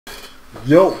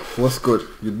Yo, what's good?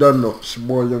 You done know. It's your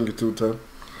boy Yungie 210.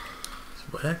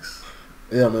 It's X.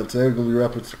 Yeah, man. Today we're going to be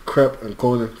rapping to Krept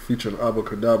Konan featuring Abra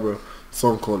Cadabra,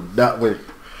 song called Dat Way.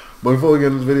 But before we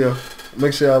get into this video,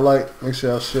 make sure y'all like, make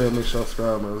sure y'all share, make sure y'all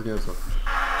subscribe, man. Let's get into it.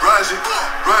 Rise it,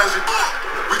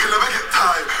 we can never get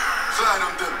tired. Slide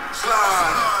on them,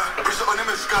 slide. Push it on him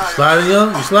in sky. Sliding,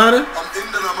 young? You sliding? I'm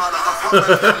in the man, I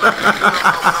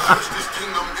push this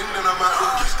kingdom in the man.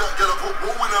 Don't kiss that girl, I put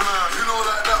woe in a man. You know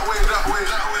like that way, that way,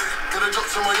 that way. Gonna drop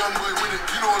some of young boy with it.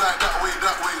 You know like that way,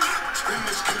 that way. Spin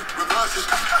this kid, reverse it.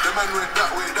 The man went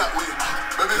that way, that way.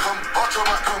 Baby come, arch your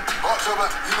back, come, arch your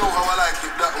back. You know how I like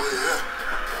it, that way, yeah.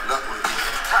 That way.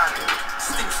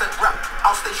 Steve said rap,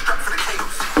 I'll stay strapped for the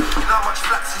chaos. You know how much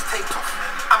flax he's taped off.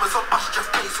 Amazon us Jeff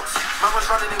Bezos. Man was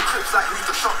running in cribs like who's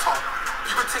the shot top.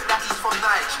 You could take that east from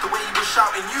Nige. The way he was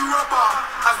shouting, you rubber.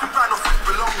 As we ran off with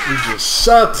belonging. We just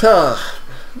shot her.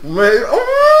 Man,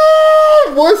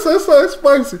 oh, boy, that's so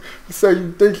spicy. He said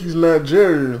you think he's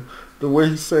Nigerian. The way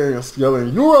he's saying it's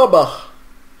yelling, you rubber.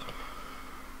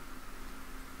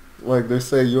 Like they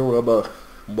say, you rubber.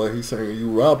 But he's saying,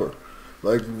 you robber.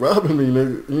 Like, you robbing me,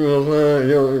 nigga. You know what I'm saying?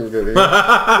 You don't get it.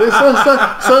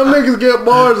 some niggas get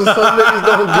bars and some niggas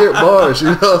don't get bars. You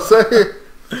know what I'm saying?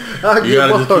 You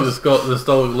gotta just keep the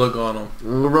stoic look on them.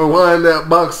 Rewind that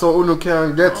box so Uno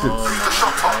can get it. You could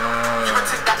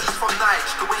take that east from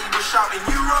Nige. The way he was shouting,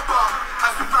 you rubber.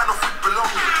 As we ran off with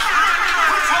belonging.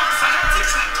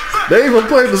 They even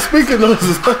played the speaker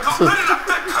noises. That's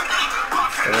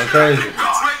crazy.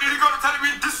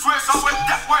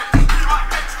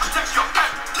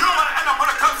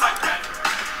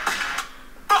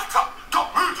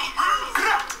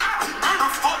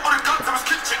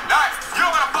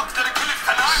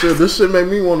 Shit, this shit made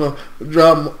me wanna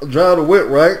drive the whip,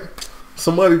 right?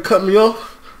 Somebody cut me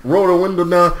off, roll the window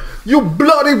down. You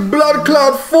bloody blood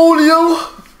clot fool, you!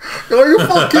 Are you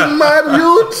fucking mad,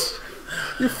 youths?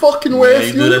 You fucking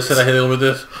waste, you do that shit, I hit him with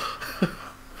this.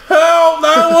 Help,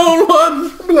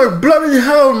 911! Be like, bloody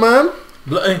hell, man.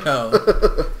 Bloody hell.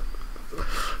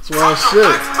 That's wild shit.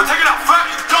 We're taking out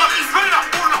family, darling, spinning up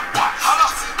all of what?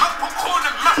 Put corn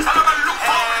and mash, tell them I look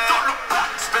forward, don't look back.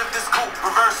 Spin this cool,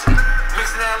 reverse it.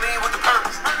 Mixing that lean with the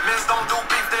purpose. Men's don't do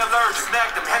beef, they allergic.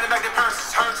 Snag them, handing back their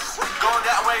purses, hurts. Going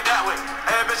that way, that way.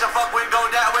 Hey, bitch, I fuck with, go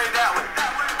that way, that way.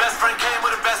 Best friend came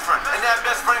with a best friend, and that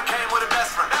best friend came with a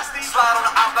best friend. Slide on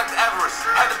the out like the Everest.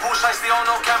 Had to pull shiesty on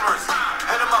no cameras.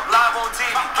 Hit him up live on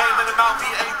TV. Came in the mouth, he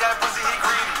ate that pussy, he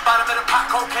greedy. Bottom of the pot,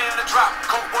 cocaine in the drop.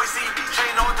 Coke boy CB,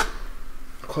 chain on the...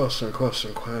 Question.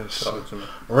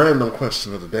 Random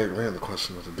question of the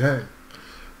day.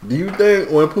 Do you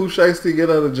think when Pooh Shiesty get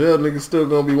out of jail, niggas still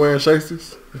gonna be wearing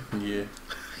shiesties? Yeah.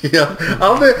 Yeah.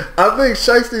 I think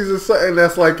shiesties is something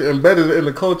that's like embedded in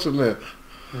the culture now.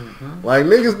 Like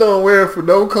niggas don't wear it for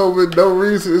no COVID, no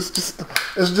reason. It's just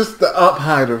the up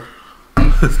hider.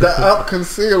 It's the up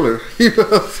concealer. You know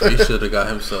what I'm saying? He should have got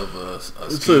himself a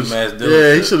ski mask.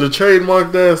 Yeah, he should have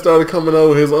trademarked that and started coming out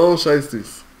with his own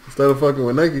shiesties instead of fucking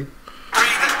with Nike. We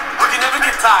can never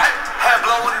get tired. Hair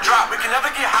blow and drop. We can never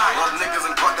get high. A lot of niggas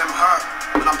and got them hurt.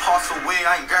 When I pass away,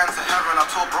 I ain't going to heaven. I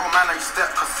told bro man I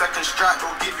step, cause second strike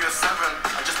will give you a 7.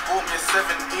 I just bought me a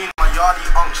 17. My yardie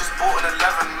unk just bought an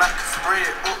 11. Mac can spray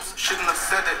it. Oops, shouldn't have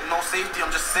said it. No safety,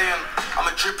 I'm just saying. I'm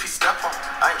a drippy stepper.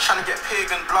 I ain't trying to get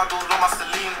pagan blood all on my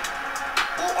Celine.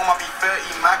 All on my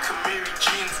B30, Mac and Mary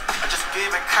jeans. I just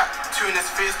gave a cat 2 in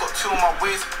his face, got 2 on my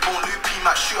waist. Phone loopy,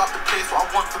 Mac shoot up the place. What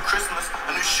I want for Christmas,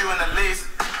 a new shoe and a lace.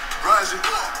 Rise it,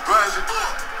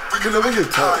 we can never get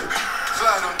tired.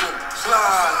 Slide on them,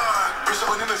 slide. Push it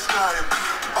on in the sky.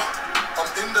 I'm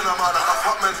in the man, I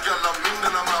hot man's girl, I'm in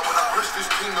the man. When I brush this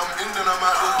king, I'm in the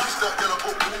man. Don't kiss that girl, I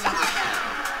put boom with it.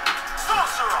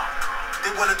 Sorcerer,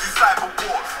 they wanna do cyber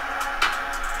wars.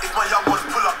 If my young ones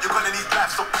pull up, you're gonna need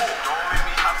life support. Don't make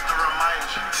me have to remind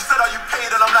you. She said, are you paid?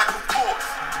 And I'm like, of course.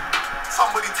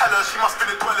 Somebody tell her she must be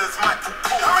the dwellers, Michael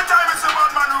Paul. Every time it's a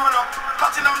bad man roll up,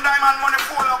 platinum diamond money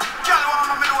fall up. Girl,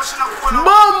 I'm in the ocean of fall up.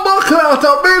 Bomba clout,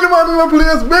 Billy man in the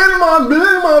place, Billy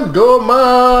man, go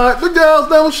mad. The girls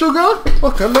down sugar,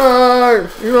 fucking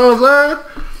nice. You know what I'm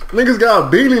saying? Niggas got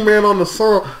Beanie Man on the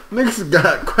song. Niggas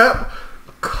got Krept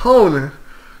Konan,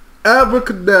 Abra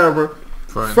Cadabra,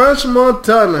 French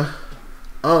Montana,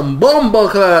 Bomba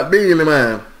clout Beanie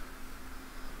Man.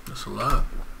 That's a lot.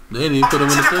 They didn't even put him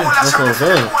in the thing. That's what I'm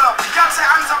saying.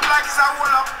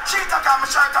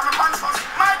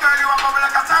 My girl, you are bubble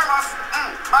like a thermos.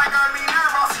 My girl, me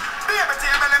nervous. Baby,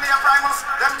 table me a primus.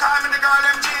 Them call me the girl,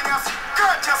 them genius.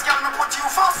 Girl, just girl, me put you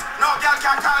first. No girl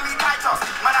can call me Titus.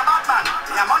 Man, a bad man,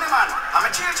 me a money man. I'm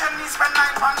a children, me spend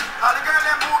 9 pounds. All the girl,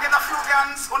 them who get a few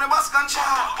guns. On the bus gun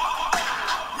shot.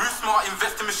 know I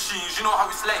invest in machines, you know how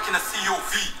it's like in a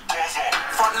COV.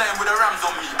 Front line with the Rams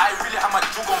on me, I really have my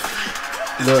jug on fleek.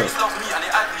 The streets love me and they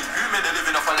add me, who made a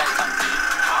living off a life and me?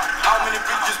 How many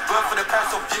bridges burn for the price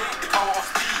of J, the power of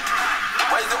speed?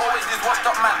 Why is it always this washed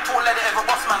up man, tall like the ever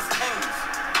boss man's kings?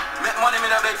 Met money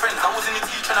with my big friends, I was in the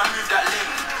teacher and I moved that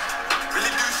lane.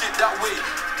 Really do shit that way,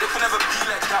 they could never be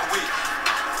like that way.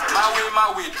 My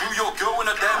way, drew your girl in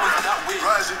a diamond that way.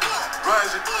 Rise it,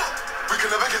 we can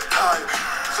never get tired.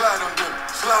 Slide on them,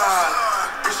 slide.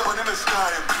 Bring someone in the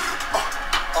sky.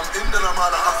 I'm in the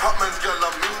man, I'm hot man's girl,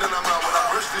 I'm in the man. When I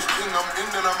brush this thing, I'm in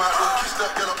the man. Don't kiss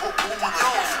that girl, I put boom with me.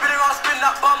 Spin around, spin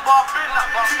that bumper.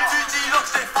 2G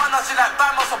looks, they find out she like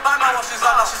Batman, so Batman when she's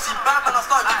on. Now she see Batman, I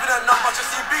start giving her number. She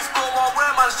see big score, while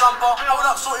wear man's jumper. Hold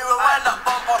up, shorty, rewind that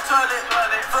bumper. Turn it,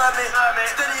 firm it,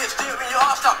 steady it straight when you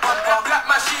arch that bumper. Black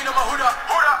machine on my hood up,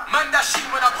 man that sheen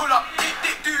when I pull up.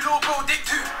 Dick do, low bro, dick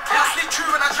too. That's lit true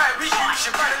when I try with you. She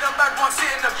better than bad one, sit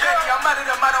in the belly. I'm mad at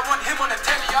the man, I want him on the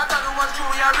telly. I done the one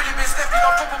jewelry, I really been stepping.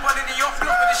 I'll pop up one in the off,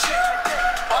 look at the shit.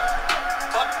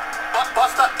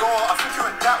 Bust that door, I think you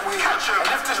went that way. And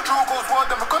if this drill goes well,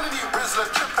 then we're gonna need Rizzler,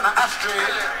 Chip and an ashtray.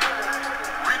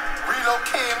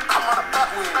 Relocate, come on the back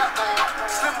way.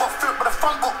 Slim but fit, but the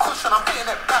front got cushion, I'm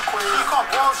hitting it back way. You can't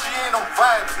boil, she ain't on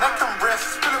vibes. Neck and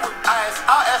breast, spill it with ice.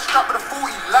 Out air strap with a 40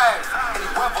 lives.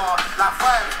 Any weather, like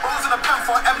vibes. Rolls in a pen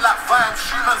for M like vibes.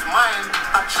 Shoeman's mine,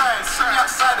 I try. See me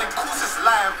outside and course it's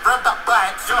live. Rev that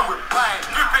bike, fill it with bite.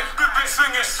 Grip it,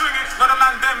 swing it. Not a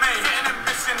man them ain't hitting and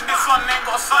missing. This one ain't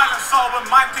got a silencer. When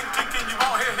my thing clicking, you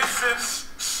won't hear hissing.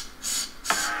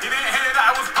 You didn't hear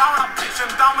that, I was bound, I'm pitching.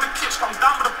 Down with the kitch, I'm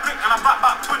down with the blink. And I'm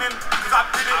back twinning, cause I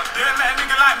did it. Didn't let a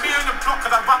nigga like me on the block.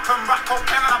 Cause I rap and rap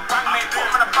cocaine and I bang, mate. Put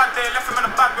him in a bad day, left him in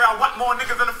a bad way. I whack more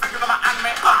niggas than the fingers on my hand,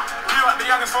 mate. You at the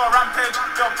youngest for a rampage.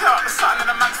 They'll tear up the satin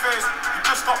in a man's face. You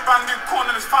just got brand new corn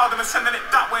and it's filed and sending it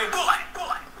that way.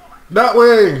 That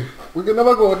way. We can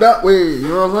never go that way. You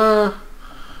know what I'm saying?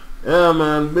 Yeah,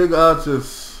 man. Big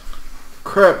artists.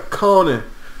 Krept Konan.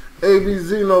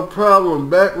 ABZ, no problem.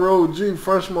 Back Row G,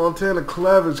 Fresh Montana,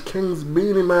 Clavage, King's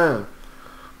Beanie Man,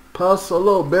 Pa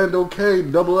Solo, Bando K,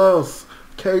 Double S,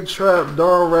 K Trap,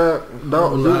 Don Rap,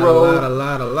 Don Do-Roll. A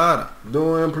lot.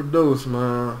 Do and produce,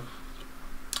 man.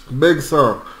 Big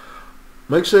song.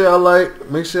 Make sure y'all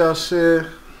like, make sure y'all share,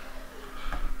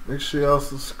 make sure y'all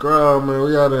subscribe, man.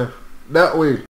 We out there. That way.